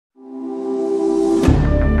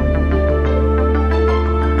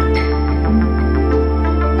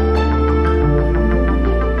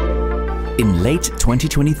late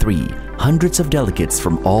 2023, hundreds of delegates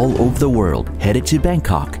from all over the world headed to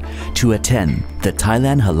Bangkok to attend the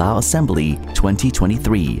Thailand Halal Assembly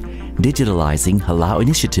 2023, Digitalizing Halal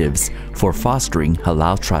Initiatives for Fostering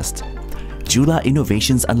Halal Trust. Chula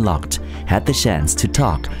Innovations Unlocked had the chance to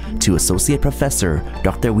talk to Associate Professor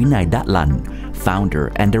Dr. Winai Dahlan,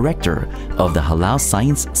 founder and director of the Halal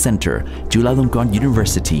Science Center, Chulalongkorn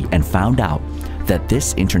University, and found out that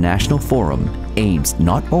this international forum aims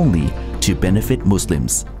not only to benefit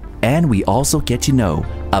Muslims. And we also get to know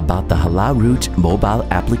about the Halal Route Mobile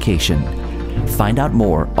Application. Find out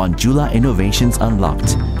more on Chula Innovations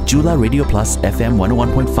Unlocked, Chula Radio Plus FM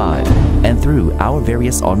 101.5, and through our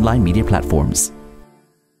various online media platforms.